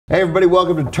Hey everybody,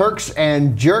 welcome to Turks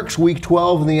and Jerks. Week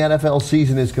 12 in the NFL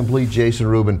season is complete. Jason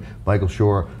Rubin, Michael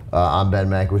Shore, I'm Ben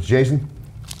Mankiewicz. Jason,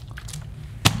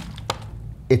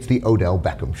 it's the Odell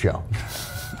Beckham Show.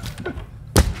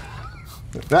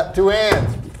 Got two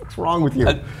hands. What's wrong with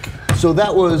you? So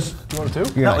that was... Do you want it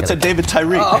too? No, it's a David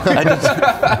Tyree. Oh, okay.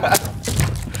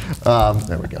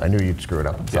 There we go. I knew you'd screw it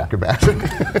up.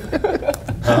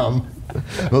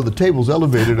 Well, the table's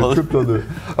elevated and tripped on the...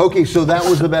 Okay, so that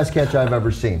was the best catch I've ever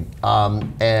seen.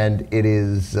 And it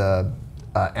is... and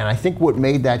I think what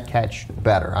made that catch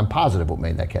better, I'm positive what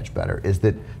made that catch better, is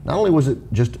that not only was it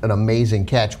just an amazing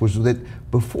catch, was that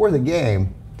before the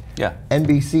game,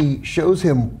 NBC shows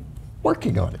him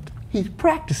working on it. He's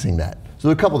practicing that. So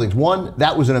there are a couple things. One,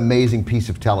 that was an amazing piece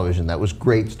of television. That was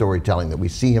great storytelling that we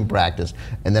see him practice,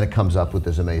 and then it comes up with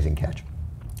this amazing catch.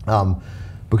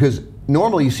 Because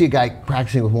normally you see a guy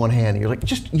practicing with one hand, and you're like,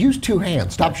 just use two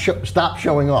hands. Stop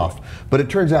showing off. But it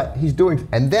turns out he's doing.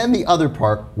 And then the other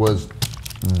part was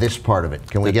this part of it.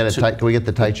 Can we get a tight? Can we get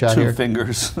the tight shot here? Two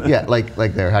fingers. Yeah, like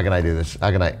there. How can I do this? How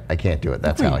can I? I can't do it.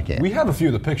 That's how I can't. We have a few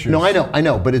of the pictures. No, I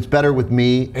know, but it's better with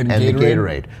me and the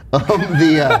Gatorade.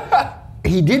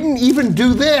 He didn't even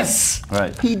do this.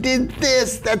 Right. He did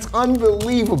this. That's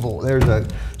unbelievable.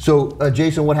 So,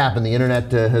 Jason, what happened? The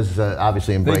internet has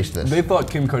obviously embraced this. They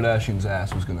thought Kim Kardashian's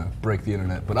ass was going to break the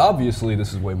internet, but obviously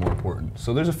this is way more important.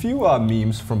 So there's a few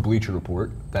memes from Bleacher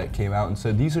Report that came out and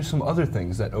said these are some other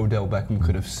things that Odell Beckham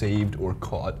could have saved or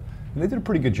caught, and they did a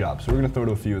pretty good job. So we're going to throw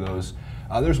to a few of those.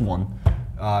 There's one.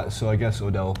 So I guess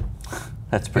Odell.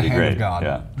 That's pretty the hand great. Of God.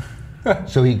 Yeah.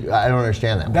 So I don't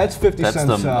understand that. That's 50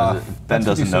 cents. Ben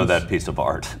doesn't know that piece of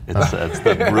art.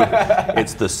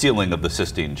 It's the ceiling of the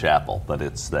Sistine Chapel, but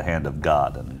it's the hand of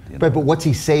God. And but what's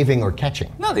he saving or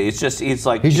catching? No, he's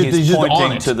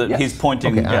pointing to the. Yes. He's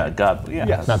pointing. Okay, yeah, God.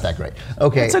 Yeah, it's not that great.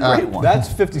 Okay, it's a great one.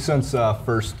 That's 50 cents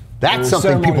first. That's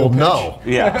something people know.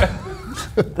 Yeah.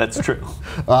 That's true.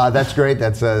 That's great.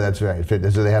 That's right.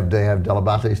 So they have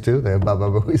Delabates too. They have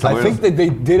I think they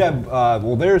did have.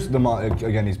 Well, there's the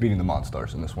again. He's beating the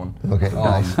Monstars in this one. Okay,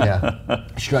 nice. Yeah.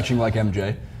 Stretching like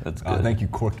MJ. That's good. Thank you,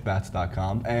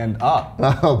 corkedbats.com. And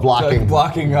blocking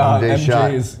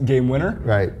MJ's game winner.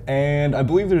 Right. And I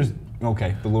believe there's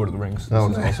the Lord of the Rings. This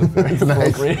is nice. also very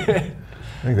appropriate.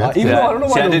 Even though I don't know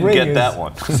why I the didn't ring get is that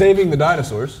one. saving the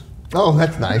dinosaurs. Oh,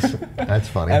 that's nice. That's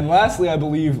funny. And lastly, I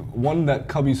believe one that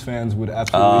Cubbies fans would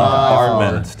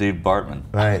absolutely Steve Bartman.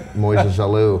 Right, Moises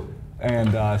Alou.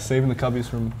 And saving the Cubbies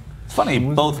from... It's funny,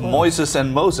 both Moises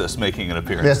and Moses making an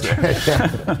appearance there. Right,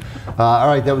 yeah. All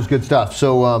right, that was good stuff.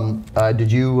 So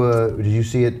did you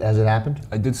see it as it happened?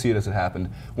 I did see it as it happened.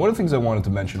 One of the things I wanted to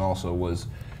mention also was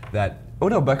that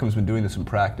Odell Beckham's been doing this in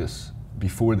practice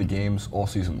before the games all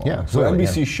season long. Yeah, so clearly,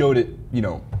 NBC showed it,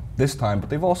 this time, but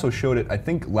they've also showed it, I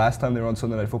think, last time they were on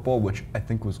Sunday Night Football, which I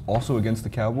think was also against the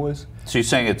Cowboys. So you're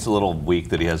saying it's a little weak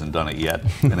that he hasn't done it yet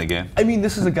in a game? I mean,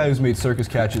 this is a guy who's made circus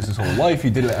catches his whole life. He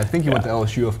did it, I think he went to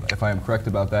LSU, if I am correct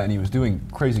about that, and he was doing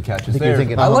crazy catches there.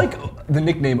 I like the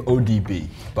nickname ODB,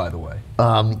 by the way.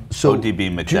 So ODB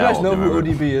McDowell. Do you guys know who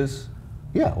ODB is?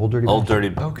 Yeah, Old Dirty. Old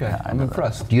Dirty. Okay, Yeah, I'm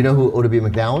impressed. Do you know who Odell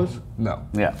McDowell is? No.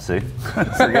 Yeah, see?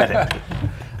 Forget it.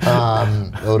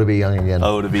 To be young again.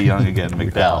 To be young again,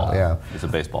 McDowell. Yeah. He's a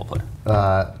baseball player.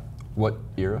 What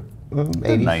era? 80s.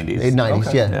 90s. 90s,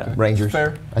 Okay. yeah. Rangers.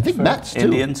 Fair. I think Mets, too.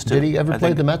 Indians, too. Did he ever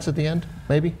play the Mets at the end,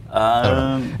 maybe? I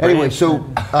don't know. Anyway, so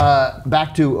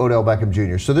back to Odell Beckham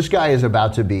Jr. So this guy is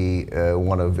about to be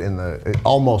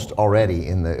almost already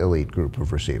in the elite group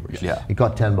of receivers. Yeah. He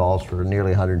caught 10 balls for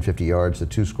nearly 150 yards, the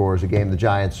 2 scores a game. The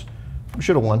Giants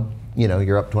should have won.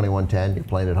 You're up 21-10, you're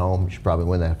playing at home, you should probably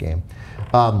win that game.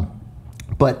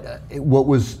 But what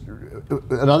was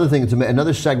another thing,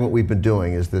 another segment we've been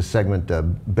doing is this segment,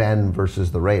 Ben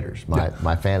versus the Raiders,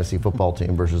 my fantasy football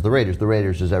team versus the Raiders. The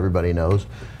Raiders, as everybody knows,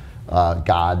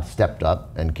 God stepped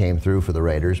up and came through for the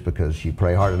Raiders because you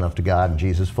pray hard enough to God and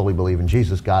Jesus, fully believe in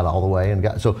Jesus, God all the way. And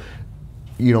God. So,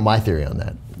 my theory on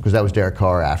that, because that was Derek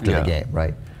Carr after the game,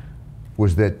 right,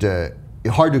 was that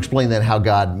hard to explain then how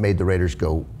God made the Raiders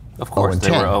go. Of course, they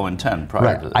were 0-10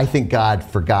 prior to that. I think God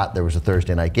forgot there was a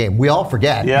Thursday night game. We all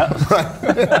forget. Yeah.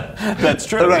 That's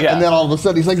true. Right. Yeah. And then all of a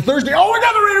sudden he's like, Thursday, oh my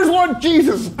God, the Raiders won!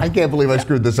 Jesus! I can't believe I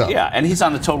screwed this up. Yeah, and he's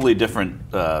on a totally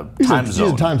different time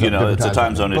zone. It's a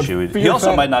time zone issue. He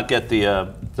also might not get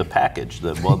the package.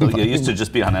 He used to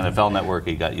just be on NFL Network.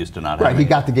 He got used to not having he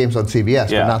got the games on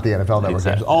CBS, but not the NFL Network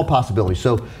games. All possibilities.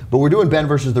 So, but we're doing Ben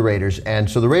versus the Raiders, and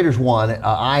so the Raiders won.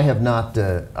 I have not.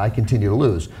 I continue to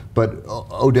lose, but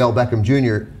Odell Beckham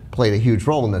Jr. played a huge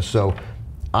role in this. So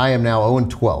I am now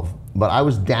 0-12, but I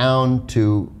was down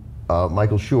to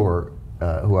Michael Shore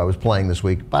who I was playing this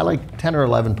week, by like 10 or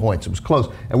 11 points. It was close.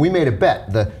 And we made a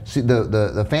bet.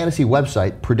 The fantasy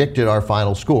website predicted our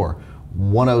final score,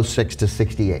 106 to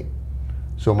 68.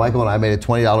 So Michael and I made a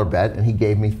 $20 bet, and he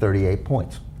gave me 38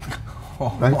 points.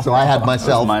 Right? So I had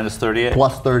myself minus 38.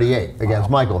 plus 38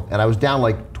 against Michael, and I was down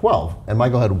like 12, and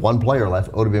Michael had one player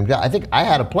left, Odell McDowell. I think I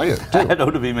had a player too. I had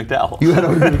Odell McDowell. You had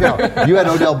Odell McDowell. You had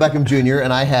Odell Beckham Jr.,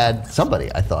 and I had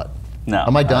somebody, I thought. No.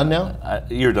 Am I done now?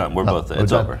 You're done. We're both.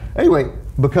 It's done. over. Anyway,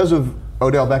 because of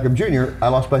Odell Beckham Jr., I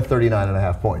lost by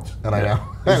 39.5 points, and I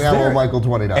now owe Michael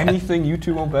 $20. Anything you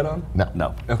two won't bet on?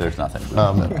 No. Okay. There's nothing.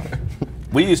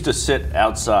 We used to sit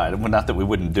outside, well, not that we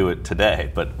wouldn't do it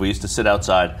today, but we used to sit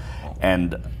outside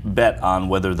and bet on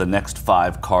whether the next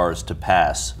 5 cars to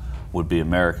pass would be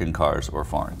American cars or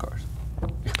foreign cars.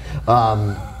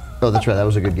 Oh, that's right. That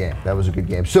was a good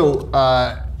game. So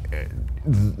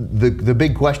the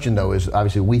big question, though, is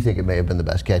obviously we think it may have been the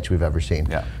best catch we've ever seen.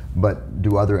 Yeah. But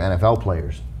do other NFL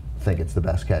players think it's the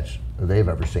best catch they've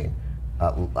ever seen?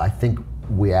 I think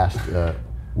we asked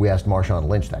Marshawn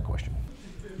Lynch that question.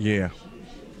 Yeah.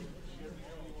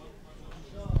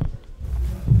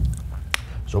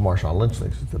 So Marshawn Lynch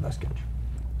thinks it's the best catch.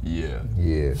 Yeah.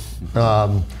 Yeah.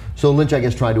 So Lynch, I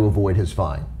guess, tried to avoid his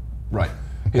fine. Right.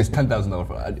 His $10,000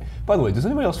 fine. By the way, does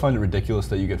anybody else find it ridiculous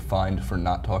that you get fined for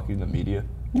not talking to the media?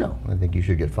 No, I think you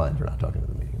should get fined for not talking to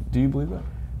the media. Do you believe that?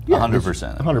 Yeah,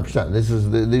 100%.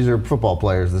 100%. These are football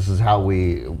players. This is how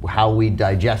we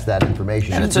digest that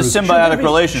information. And it's a symbiotic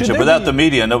relationship. Without the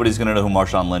media, nobody's going to know who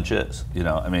Marshawn Lynch is. You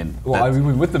know, I mean. Well, I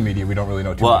mean, with the media, we don't really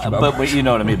know too much about. But you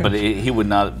know what I mean. But he would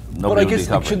not. Nobody would be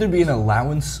covering. Should there be an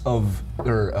allowance of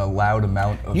or a loud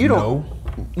amount of you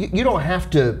don't have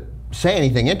to say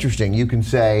anything interesting. You can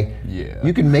say. Yeah.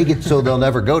 You can make it so they'll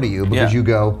never go to you because you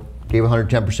gave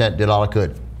 110%, did all I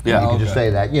could. Yeah, you can just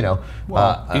say that, you know.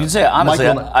 Well, you can say, honestly,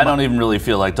 I don't even really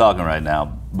feel like talking right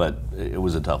now, but it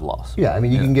was a tough loss. Yeah, I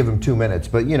mean, you can give him 2 minutes,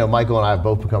 but, you know, Michael and I have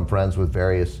both become friends with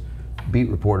various beat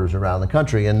reporters around the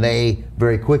country, and they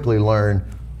very quickly learn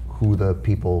who the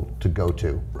people to go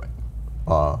to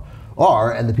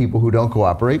are, and the people who don't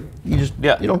cooperate, you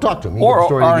don't talk to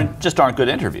them. Just aren't good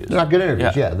interviews. They're not good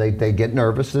interviews, yeah. They get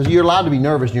nervous. You're allowed to be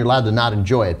nervous, and you're allowed to not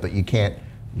enjoy it, but you can't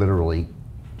literally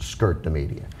skirt the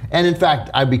media. And in fact,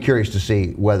 I'd be curious to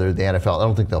see whether the NFL, I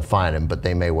don't think they'll fine him, but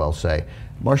they may well say,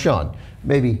 Marshawn,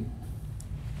 maybe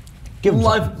give him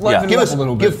a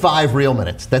little bit. Give 5 real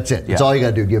minutes. That's it. That's all you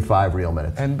got to do. Give 5 real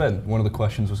minutes. And Ben, one of the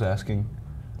questions was asking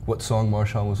what song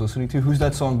Marshawn was listening to. Who's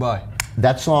that song by?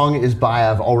 That song is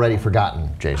by, I've already forgotten,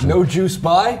 Jason. No Juice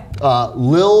by?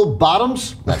 Lil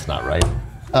Bottoms? That's not right.